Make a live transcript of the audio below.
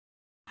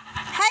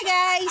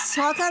Hi guys!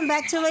 Welcome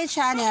back to my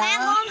channel.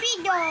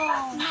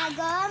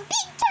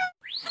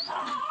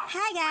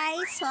 Hi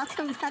guys!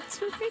 Welcome back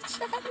to my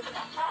channel.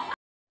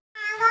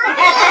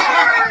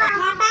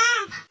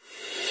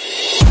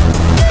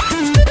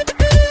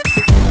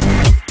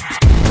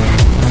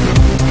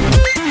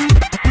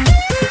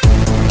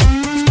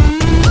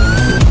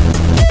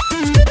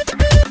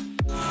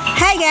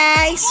 Hi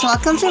guys!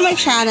 Welcome to my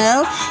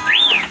channel.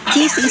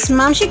 This is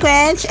Ma'am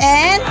Sequence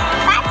and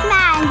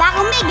Batman,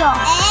 bagong video,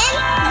 and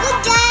good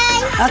guy.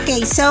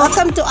 okay, so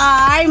welcome to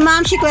our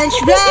Ma'am Sequence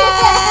vlog!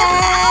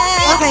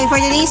 Okay, for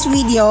today's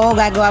video,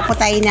 gagawa po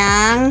tayo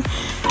ng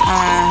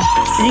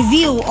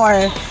review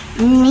or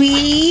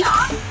we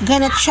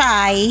gonna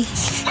try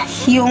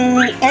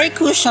yung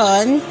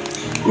Aircushion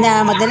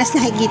na madalas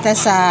nakikita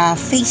sa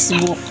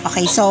Facebook.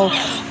 Okay, so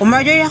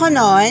umorder ako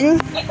noon,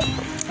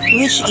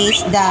 which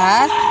is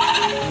the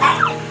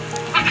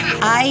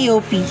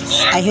IOPE.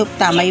 I hope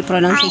tama yung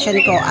pronunciation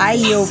ko.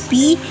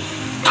 IOPE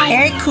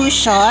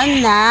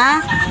Aircushion na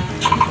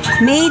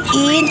made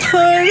in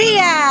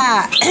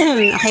Korea.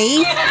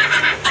 Okay?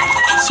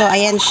 So,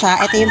 ayan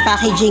siya. Ito yung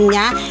packaging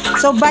niya.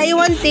 So, buy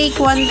one, take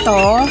one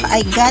to.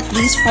 I got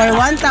this for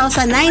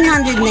 1,999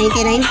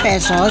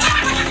 pesos.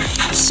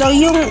 So,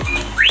 yung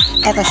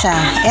ito siya.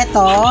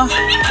 Ito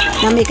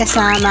na may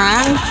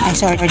kasamang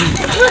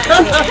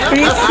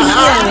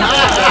refill.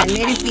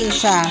 May refill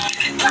siya.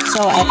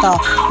 So, ito.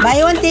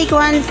 Buy one, take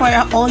one for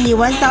only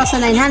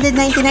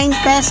 1,999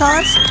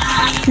 pesos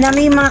na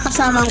may mga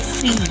kasamang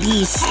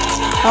freebies.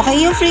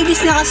 Okay, yung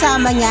freebies na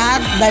kasama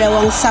niya,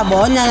 dalawang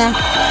sabon na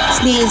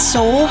snail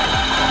soap,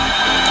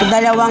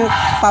 dalawang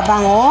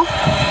pabango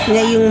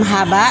na yung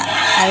mahaba,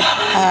 at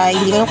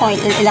hindi ko kung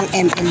ilang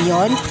ml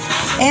yon,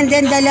 and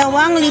then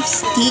dalawang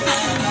lipstick.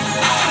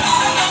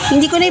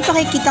 Hindi ko na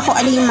ipakikita ko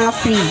ano yung mga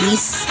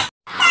freebies.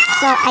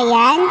 So,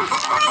 ayan.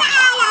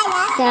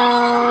 So,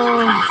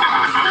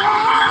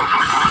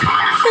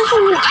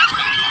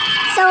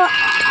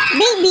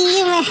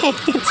 baby,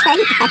 try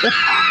tayo.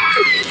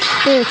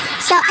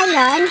 So,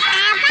 ayun.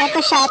 Ito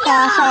siya, ito.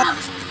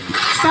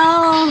 So,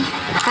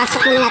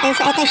 pasok muna natin.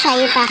 So, ito siya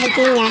yung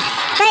packaging niya.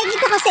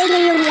 Pakikita ko sa inyo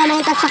yung laman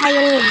ito at saka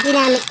yung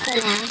ginamit ko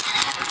na.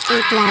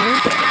 Wait lang.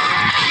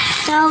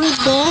 So, with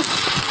this,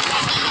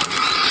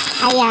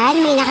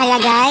 ayan, may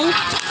nakalagay.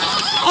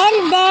 And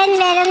then,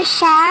 meron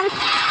siyang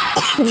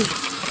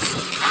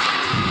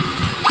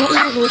may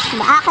English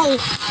ba? Okay.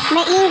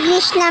 May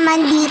English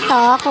naman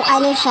dito kung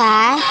ano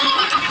siya.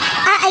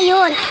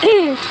 Ayun.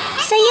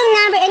 So, yung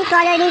number and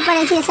color din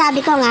pala sinasabi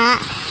ko nga.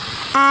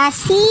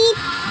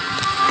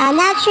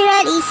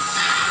 Natural is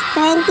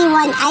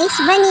 21 ice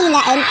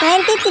vanilla and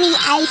 23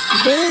 ice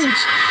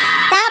beige.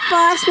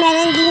 Tapos,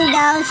 meron din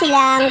daw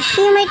silang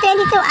shimmer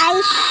 22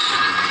 ice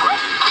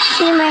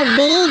shimmer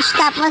beige.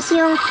 Tapos,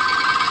 yung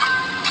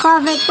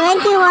cover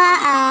 21,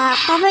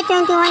 cover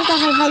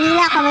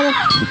vanilla, cover.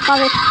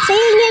 So,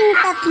 yun yung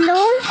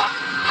tatlong.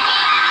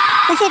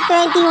 Kasi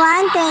 21,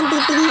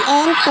 23,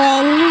 and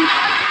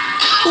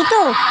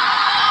 22.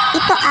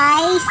 Ito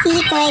ay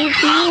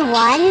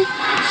C21.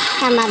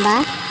 Tama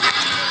ba?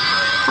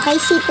 Okay,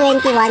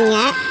 C21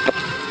 nga.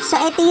 So,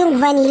 ito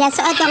yung vanilla. So,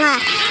 ito nga.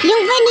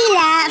 Yung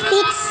vanilla,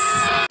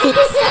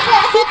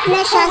 fit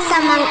na siya sa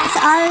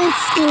all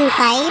skin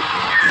type.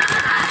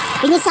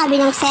 Yun yung sabi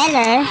ng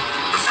seller.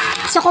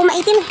 So, kung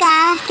maitim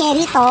ka,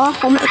 carry to.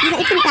 Kung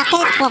maitim ka,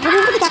 carry to. Kung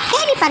maitim ka,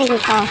 carry pa rin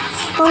to.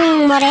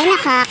 Kung morena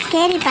ka,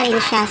 carry pa rin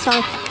siya. So,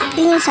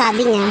 yun yung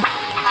sabi niya.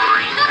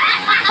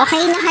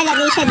 Okay,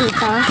 nakalagay siya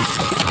dito.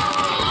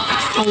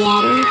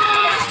 Ayan.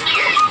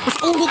 Mas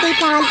indicate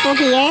naman po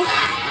here.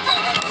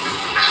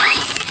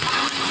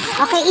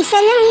 Okay, isa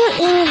lang yung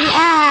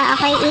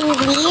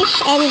English.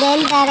 And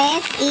then, the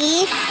rest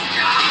is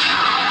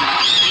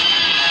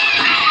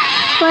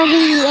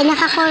Korean.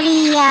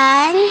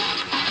 Naka-Korean.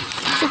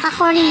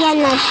 Naka-Korean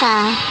na siya.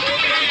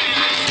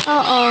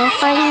 Oo,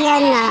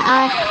 Korean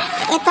na.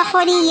 Ito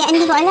Korean,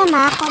 hindi ko alam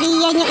ha.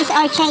 Korean yung isa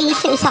or Chinese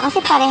yung isa kasi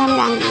parehang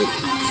language.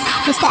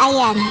 Basta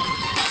ayan.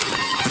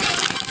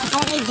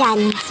 Okay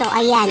dyan. So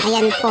ayan,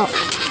 ayan po.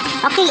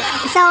 Okay,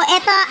 so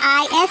ito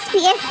ay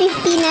SPF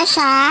 50 na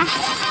siya.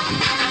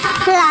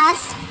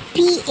 Plus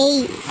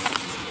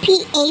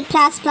PA+++.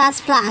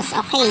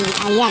 Okay,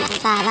 ayan. Ang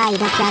taray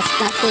na plus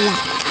sila.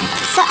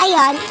 So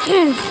ayan.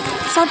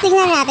 So,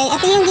 tingnan natin.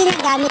 Ito yung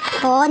ginagamit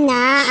ko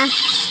na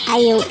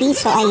IOPE.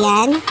 So,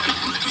 ayan.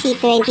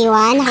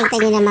 C21.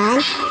 Nakita nyo naman.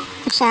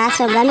 Ito siya.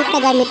 So, gamit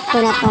na gamit ko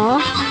na to.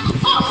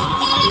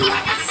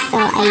 So,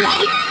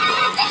 ayan.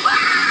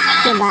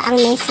 Diba?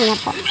 Ang messy na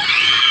po.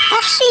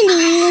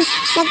 Actually,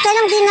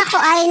 nagtanong din ako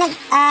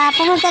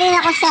pumunta rin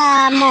ako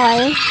sa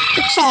mall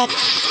to check.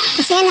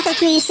 Kasi nga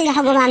nakikurious sila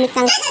ako gumamit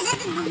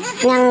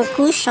ng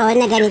cushion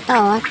na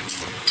ganito.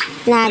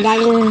 Na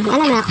galing,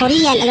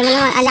 Korean. Alam mo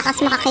naman, alakas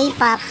maka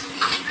K-pop.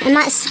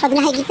 Pag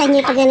nakikita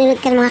nyo, pag nanonood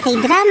ka ng mga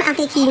K-drama, ang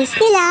kikinis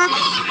nila,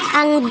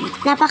 ang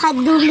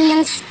napaka-dubli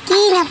ng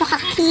skin,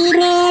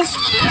 napaka-kinis.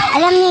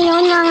 Alam niyo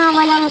yun, mga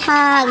walang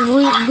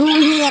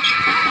ka-guhit.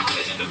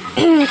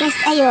 Tapos,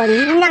 ayun,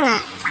 yun na nga.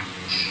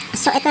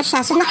 So, ito siya.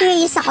 So,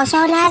 na-curious ako.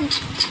 So,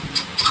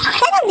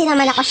 tanong din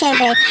naman ako,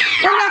 syempre.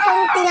 Una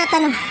akong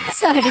tinatanong,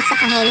 sorry sa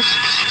kahon.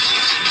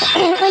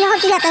 Una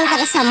akong tinatanong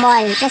taga sa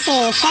mall. Kasi,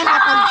 syempre,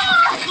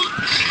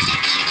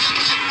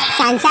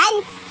 pag san?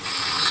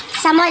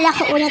 Sa mall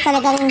ako una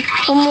talagang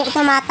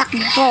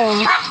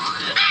tumatakbo.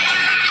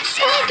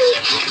 Sorry.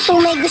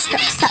 Kung may gusto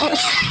sa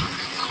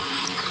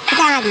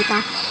ika nga dito.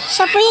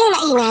 Siya po yung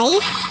maingay.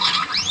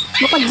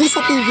 Bukod din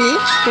sa TV.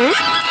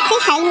 Say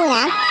hi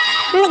muna.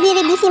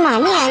 Nagre-review si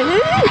mami yan.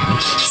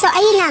 So,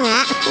 ayun na nga.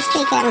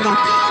 Stay ka lang dyan.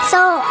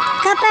 So,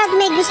 kapag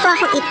may gusto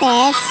akong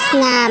i-test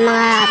na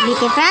mga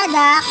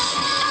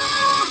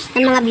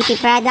beauty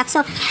products, so,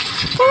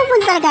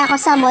 pumunta talaga ako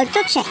sa mall to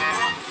check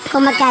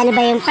kung magkano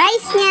ba yung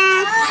price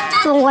niya,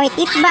 kung worth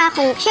it ba,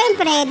 kung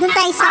syempre, dun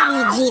tayo sa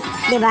legit,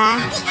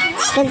 diba?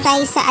 Dun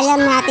tayo sa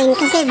alam natin,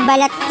 kasi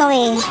balat to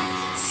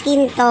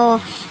skin to.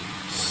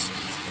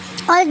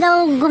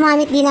 Although,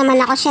 gumamit din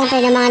naman ako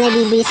syempre ng mga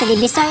nabibili sa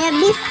Divisoria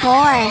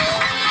before.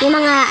 Yung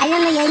mga,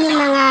 alam mo yun,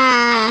 yung mga,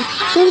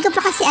 hindi ko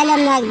pa kasi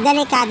alam na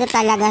delikado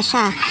talaga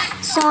siya.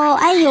 So,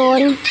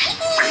 ayun.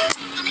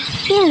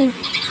 Yun.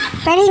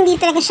 Pero hindi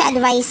talaga siya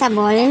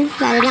advisable,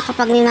 lalo na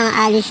kapag may mga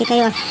allergy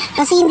kayo.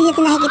 Kasi hindi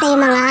natin nakikita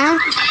yung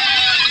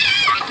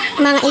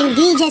mga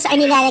ingredients o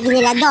nilalagay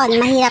nila doon.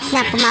 Mahirap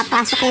na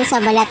pumapasok yun sa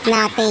balat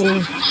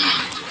natin.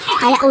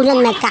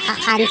 Alaunan,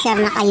 magkaka-cancer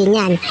na kayo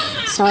niyan.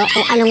 So,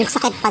 kung anong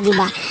sakit pa,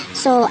 diba?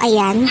 So,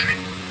 ayan.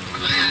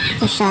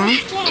 Ito siya.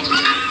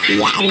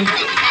 Yan.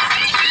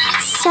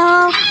 So,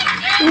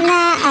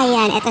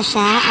 ayan. Ito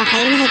siya.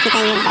 Okay, nakikita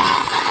nyo ba?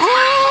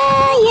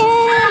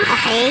 Ayan.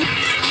 Okay.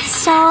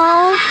 So,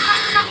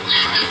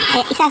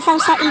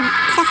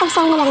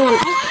 isasawsaw mo lang naman.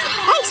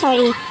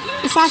 Sorry.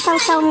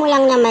 Isasawsaw mo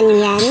lang naman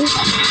yan.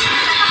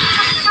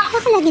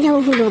 Baka lagi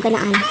nahuhulugan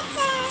na ano.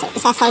 So,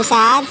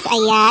 isasawsaw.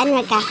 Ayan,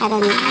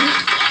 magkakaroon yan.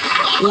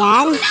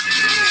 Ayan.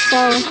 So,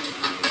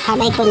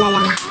 kamay ko na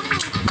lang.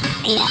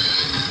 Ayan.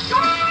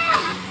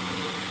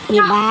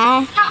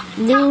 Diba?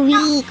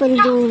 Dewy, kung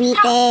dewy,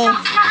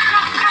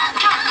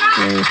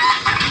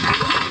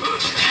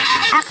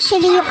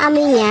 Actually, yung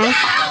amoy niya,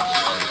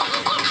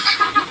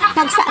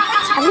 pag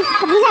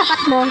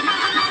nilapat mo,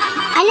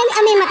 alam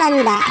amoy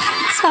matanda.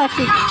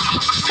 Sorry.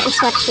 So,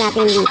 swatch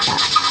natin dito.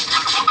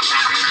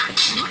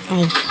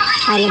 Okay.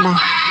 Ano ba?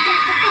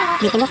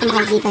 Hindi ko na kung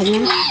makikita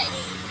niya.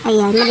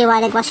 Ayan,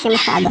 maliwanag was siya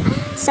masyado.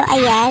 So,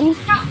 ayan.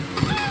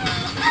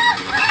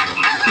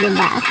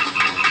 Diba?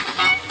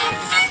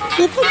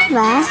 Kita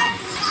diba?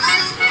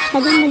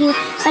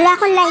 Wala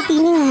akong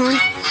lighting ha.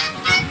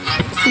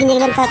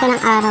 Sinilang talaga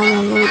ng araw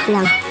yan. Wait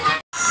lang.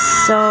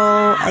 So,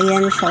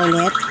 ayan siya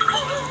ulit.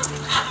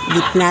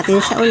 Dip natin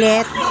siya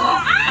ulit.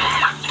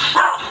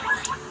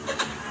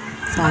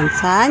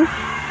 San.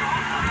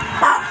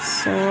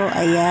 So,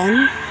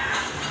 ayan.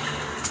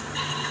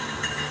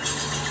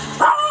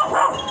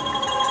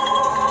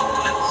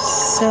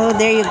 So,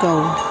 there you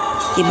go.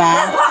 Diba?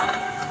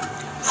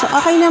 So,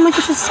 okay naman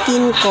siya sa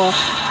skin ko.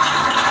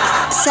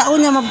 Sa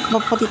una,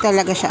 maputi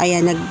talaga siya.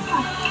 Ayan,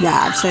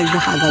 na-absorb na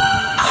kagad.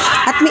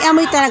 At may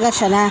amoy talaga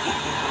siya na.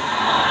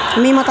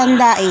 May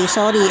matanda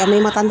Sorry,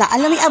 may matanda.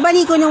 Alam mo,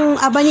 abani ko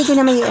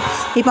na may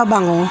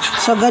pabango.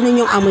 So,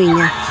 ganun yung amoy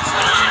niya.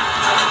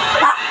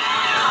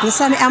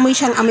 Nasa may amoy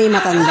siyang amoy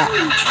matanda.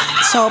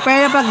 So,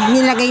 pero pag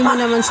nilagay mo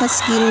naman sa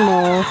skin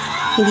mo,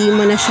 hindi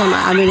mo na siya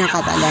maamoy ng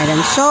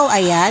katagalan. So,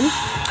 ayan.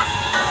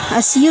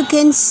 As you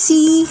can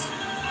see,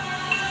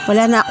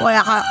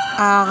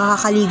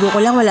 kakakaligo ko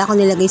lang. Wala akong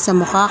nilagay sa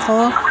mukha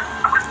ko.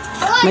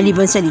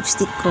 Maliban sa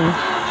lipstick ko.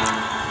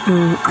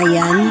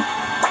 Ayan.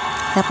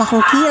 Wala pa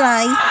akong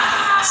kilay.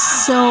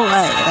 So,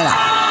 wala.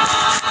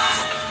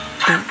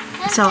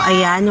 So,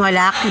 ayan.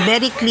 Wala.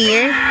 Very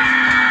clear.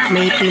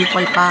 May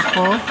pimple pa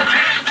ako.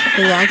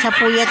 Ayan. Sa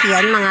puyat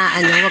yan, mga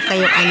huwag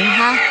kayong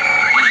ha.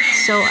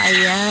 So,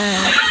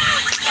 ayan.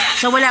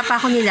 So, wala pa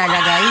ako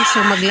nilalagay.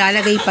 So,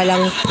 maglalagay pa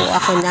lang po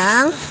ako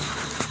ng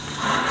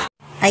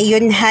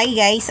ayun, hi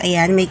guys.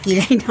 Ayan, may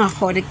kilay na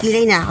ako.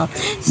 Nagkilay na ako.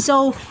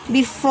 So,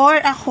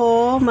 before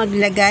ako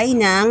maglagay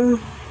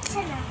ng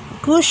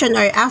cushion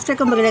or after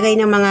ko maglagay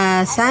ng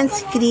mga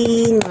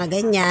sunscreen, mga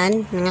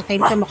ganyan, mga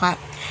cream sa mukha,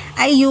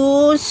 I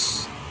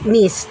use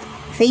mist.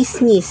 Face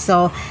mist.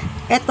 So,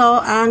 ito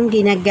ang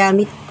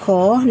ginagamit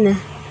ko na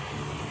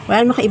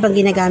wala naman ibang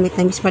ginagamit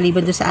na mist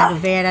maliban doon sa aloe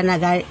vera na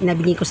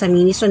binili ko sa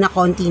mini. So, na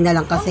konti na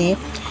lang kasi.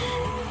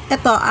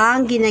 Ito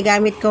ang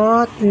ginagamit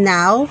ko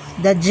now,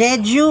 the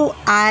Jeju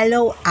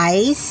Aloe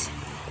Ice.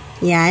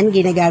 Yan,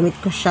 ginagamit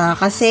ko siya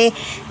kasi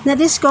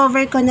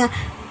na-discover ko na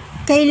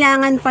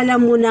kailangan pala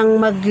munang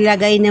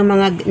maglagay ng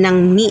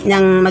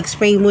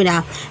mag-spray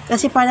muna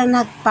kasi parang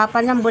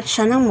nagpapalambot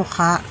siya ng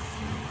mukha.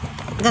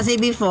 Kasi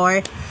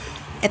before,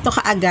 ito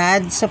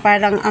kaagad, so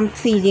parang ang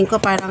feeling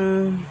ko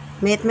parang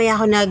may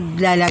ako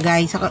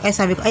naglalagay. So,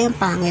 sabi ko, ay ang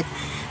pangit.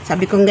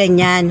 Sabi ko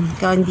ganyan,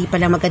 hindi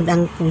pala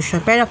magandang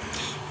cushion. Pero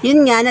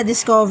yun nga,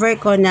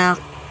 na-discover ko na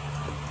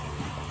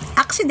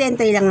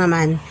accidental lang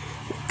naman.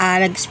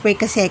 Nag-spray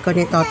kasi ako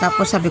nito.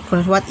 Tapos sabi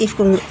ko, what if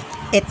kung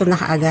ito na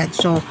kaagad?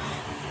 So,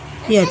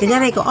 Yun,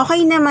 tinaray ko.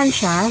 Okay naman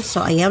siya.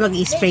 So, ayan,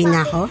 mag-spray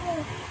na ako.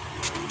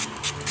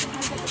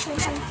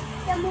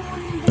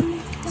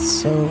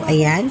 So,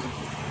 ayan.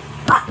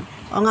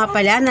 O nga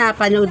pala,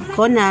 napanood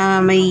ko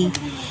na may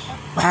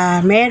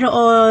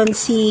meron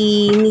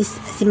si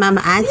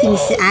Mama Ann, si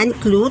Miss Ann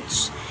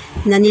Klutz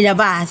na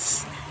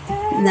nilabas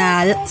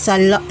na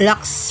sa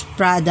Lux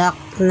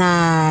product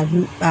na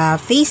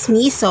face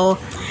me.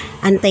 So,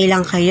 antay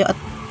lang kayo at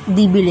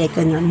bibili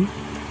ko nun.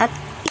 At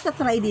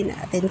itatry din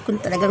natin kung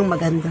talagang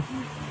maganda.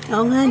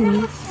 Oo nga,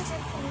 no?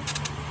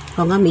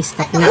 Oo nga, may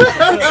stock na.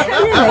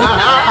 Anyway,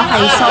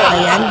 okay, so,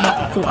 ayan, back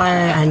to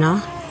our,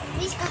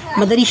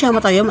 madali siya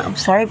matayo,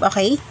 absorb,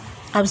 okay?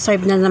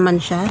 Absorb na naman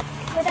siya.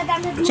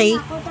 Okay,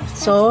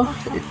 so,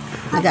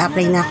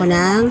 nag-a-apply na ako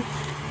ng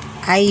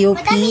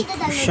IOPE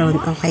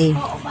cushion, okay.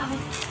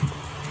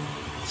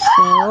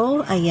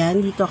 So,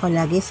 ayan, dito ako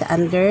lagi sa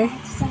under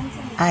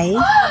eye.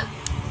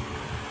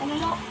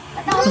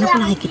 Ano ko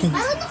nakikita niya?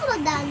 Ano ko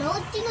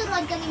mag-download?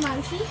 Tinuruan ka ni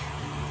Marcy?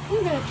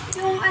 Hindi.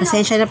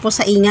 Pasensya na po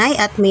sa ingay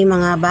at may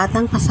mga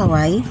batang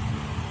pasaway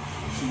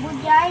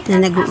na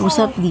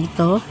nag-uusap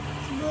dito.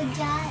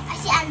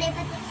 Si Andre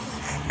pati.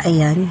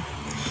 Ayan.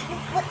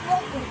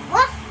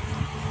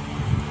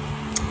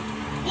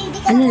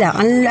 Ano lang,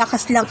 ang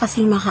lakas lang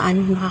kasi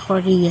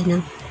maka-Korea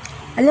ng,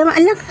 alam mo,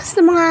 ang lakas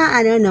ng mga,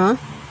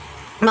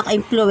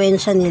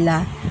 maka-influensya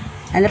nila.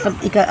 Alam, pag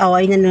ikaw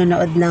away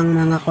nanonood ng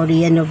mga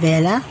Korean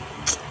novela,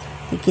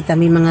 kita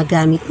may mga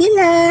gamit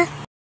nila.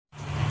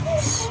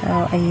 So,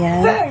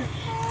 ayan.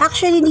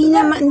 Actually,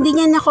 hindi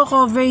niya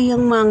nako-cover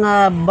yung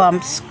mga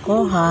bumps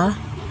ko, ha?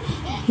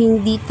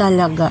 Hindi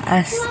talaga,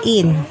 as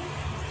in.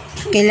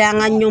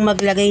 Kailangan yung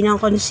maglagay ng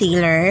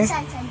concealer.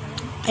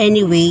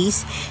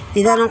 Anyways,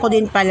 tinanong ko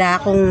din pala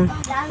kung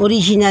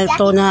original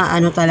to na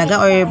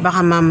talaga, or baka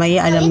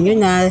mamaya alam nyo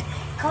na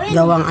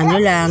gawang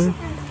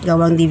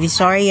gawang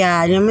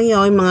Divisoria. Alam mo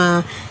yun,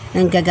 mga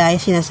nanggagaya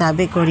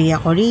sinasabi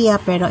Korea,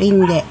 pero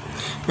hindi.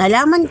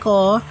 Nalaman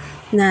ko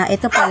na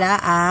ito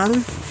pala ang,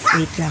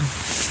 wait lang.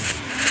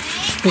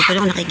 Hindi ko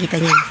lang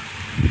nakikita niya.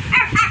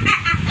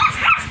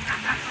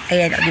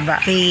 Ayan, diba?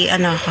 May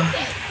ako.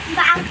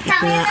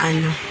 Ito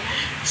na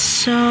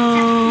So,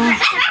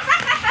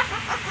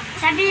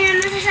 sabi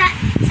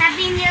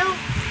niyo,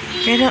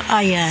 pero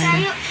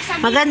ayan.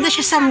 Maganda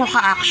siya sa mukha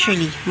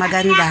actually.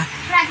 Maganda.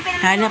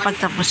 Lalo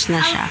pagtapos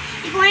na siya.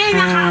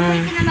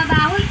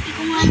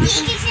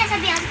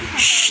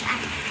 Shhh!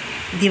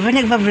 Di ba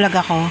nagbablog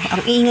ako?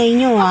 Ang ingay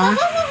nyo, ha?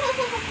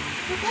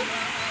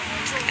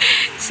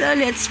 So,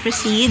 let's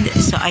proceed.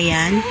 So,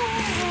 ayan.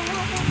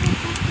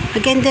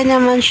 Maganda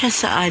naman siya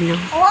sa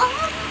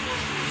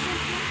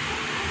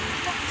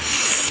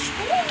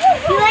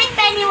You like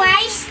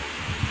Pennywise?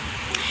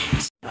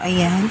 So,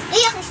 ayan.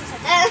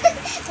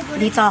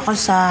 Dito ako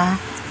sa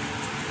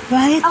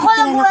bahay ako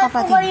lang ng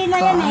kapatid ko.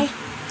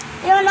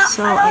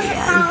 So,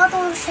 ayan.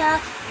 Nakakatulog siya.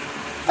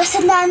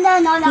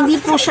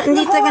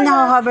 Hindi talaga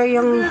nakaka-cover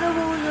yung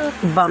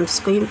bumps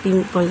ko, yung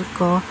pimple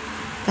ko.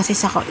 Kasi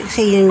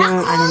yun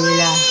yung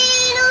nila.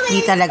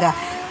 Hindi talaga.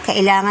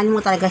 Kailangan mo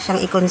talaga siyang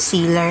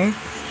i-concealer.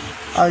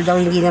 Although,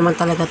 hindi naman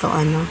talaga to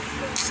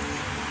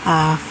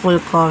full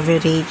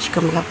coverage.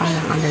 Kumaga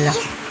parang lang.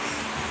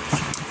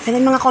 Pero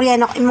yung mga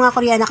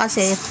Koreana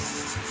kasi,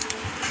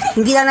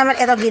 hindi lang naman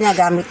ito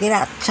ginagamit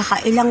nila.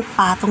 Tsaka ilang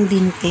patong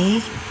din,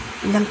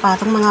 ilang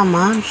patong mga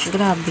moms.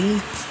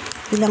 Grabe.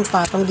 Ilang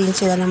patong din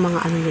sila ng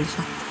mga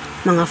nila,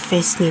 mga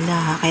face nila,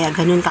 ha? Kaya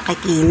ganun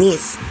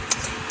kakikinis.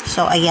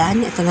 So,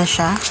 ayan, ito na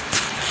siya.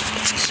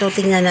 So,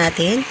 tingnan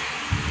natin.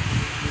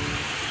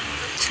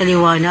 Sa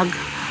liwanag.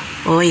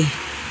 Oy.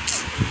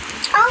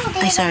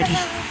 Ay, sorry.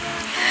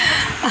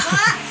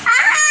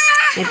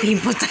 May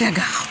pimple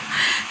talaga ako.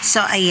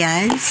 So,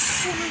 ayan.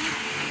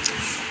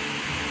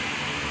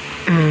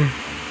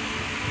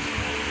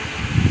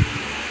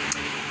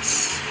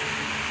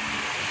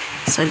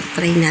 So,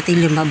 try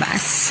natin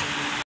lumabas.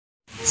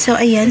 So,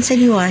 ayan, sa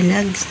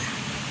liwanag.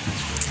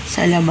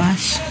 Sa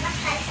labas.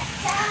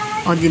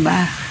 O,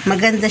 diba?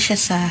 Maganda siya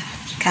sa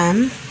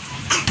cam.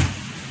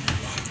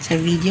 Sa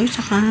video,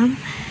 sa cam.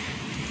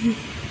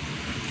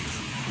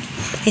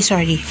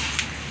 Sorry.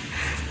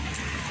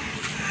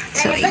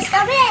 So, ayan.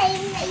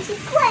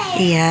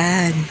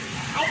 Ayan.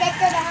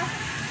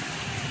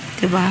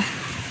 Diba?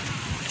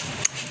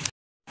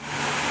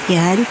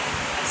 Ayan.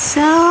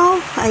 So,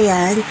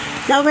 ayan.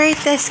 Na-wear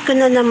test ko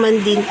na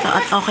naman din to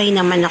at okay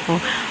naman ako.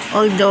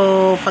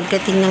 Although,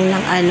 pagkatingnan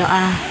ng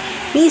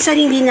minsan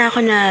hindi na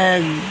ako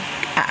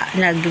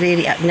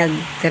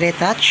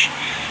nag-retouch.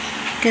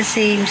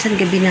 Kasi, minsan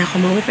gabi na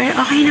ako mawala. Pero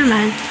okay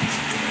naman.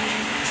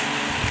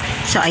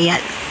 So, ayan.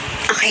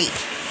 Okay.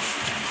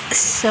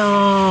 So,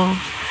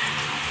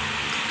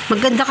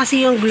 maganda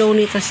kasi yung glow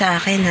nito sa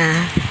akin, ha.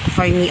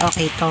 For me,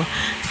 okay to.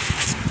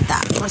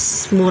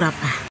 Tapos, mura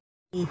pa.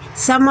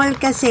 Sa mall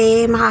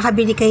kasi,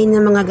 makakabili kayo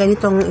ng mga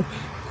ganitong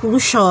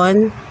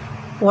cushion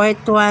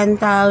worth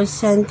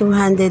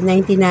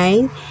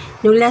 1,299.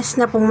 Nung last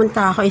na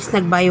pumunta ako is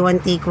nag-buy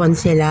one take one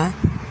sila.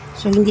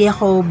 So, hindi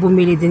ako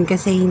bumili din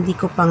kasi hindi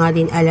ko pa nga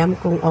din alam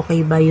kung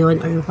okay ba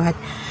yun or what.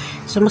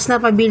 So, mas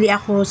napabili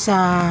ako sa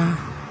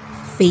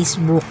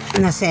Facebook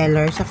na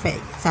seller, sa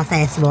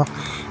Facebook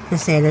na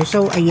seller.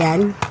 So,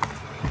 ayan.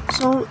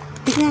 So,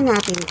 tingnan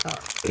natin to.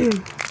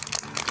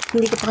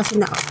 Hindi ko pa kasi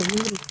na-open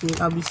yung refill,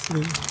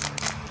 obviously.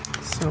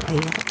 So,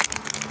 ayan.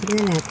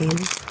 Tingnan natin.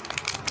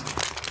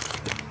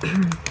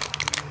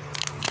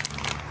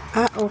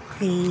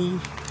 Okay.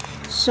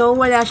 So,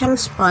 wala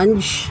siyang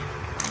sponge.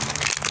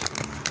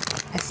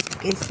 As you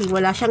can see,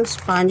 wala siyang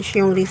sponge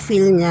yung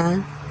refill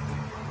niya.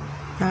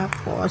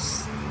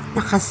 Tapos,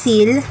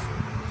 naka-seal.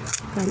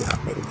 Can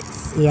open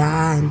this.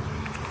 Yan.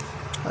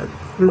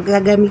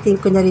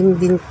 Magagamitin ko na rin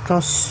din to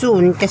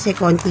soon kasi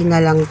konti na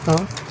lang to.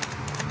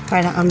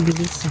 Parang ang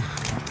bilis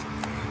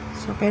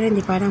So, pero hindi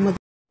parang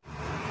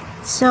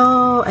So,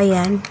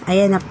 ayan.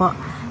 Ayan na po.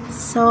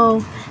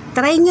 So,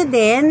 try nyo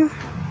din.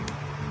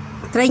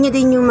 Try nyo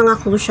din yung mga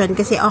cushion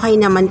kasi okay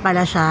naman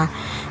pala siya.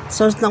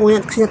 So,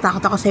 nauna kasi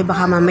natakot ako sa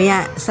baka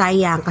mamaya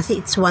sayang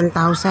kasi it's 1,000,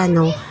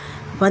 no?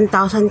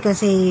 1,000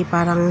 kasi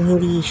parang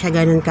hindi siya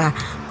ganun ka.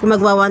 Kung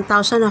magwa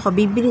 1,000 ako,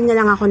 bibili na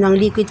lang ako ng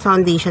liquid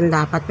foundation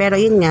dapat. Pero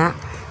yun nga,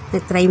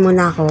 na-try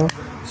muna ako.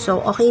 So,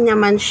 okay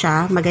naman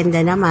siya.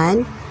 Maganda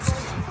naman.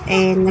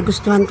 And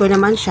nagustuhan ko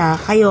naman siya.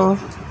 Kayo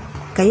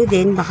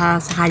din, baka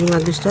sakaling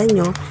magustuhan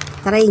nyo,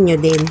 try nyo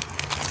din.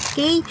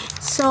 Okay?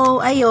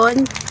 So,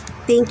 ayun.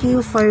 Thank you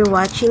for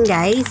watching,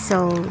 guys.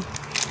 So,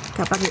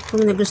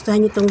 kung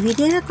nagustuhan nyo itong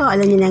video na to,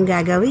 alam nyo na ang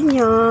gagawin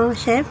nyo.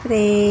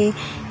 Syempre,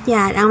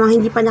 yan. Ang mga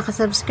hindi pa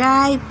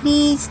nakasubscribe,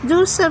 please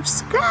do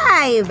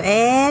subscribe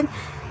and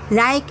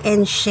like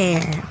and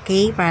share.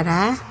 Okay?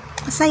 Para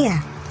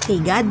masaya.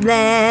 Okay, God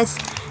bless.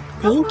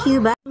 Thank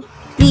you. Bye.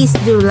 Please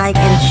do like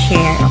and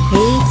share.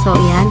 Okay? So,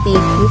 yan.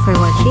 Thank you for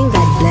watching.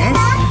 God bless.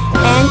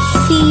 And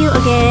see you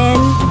again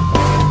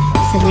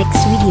sa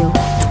next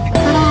video.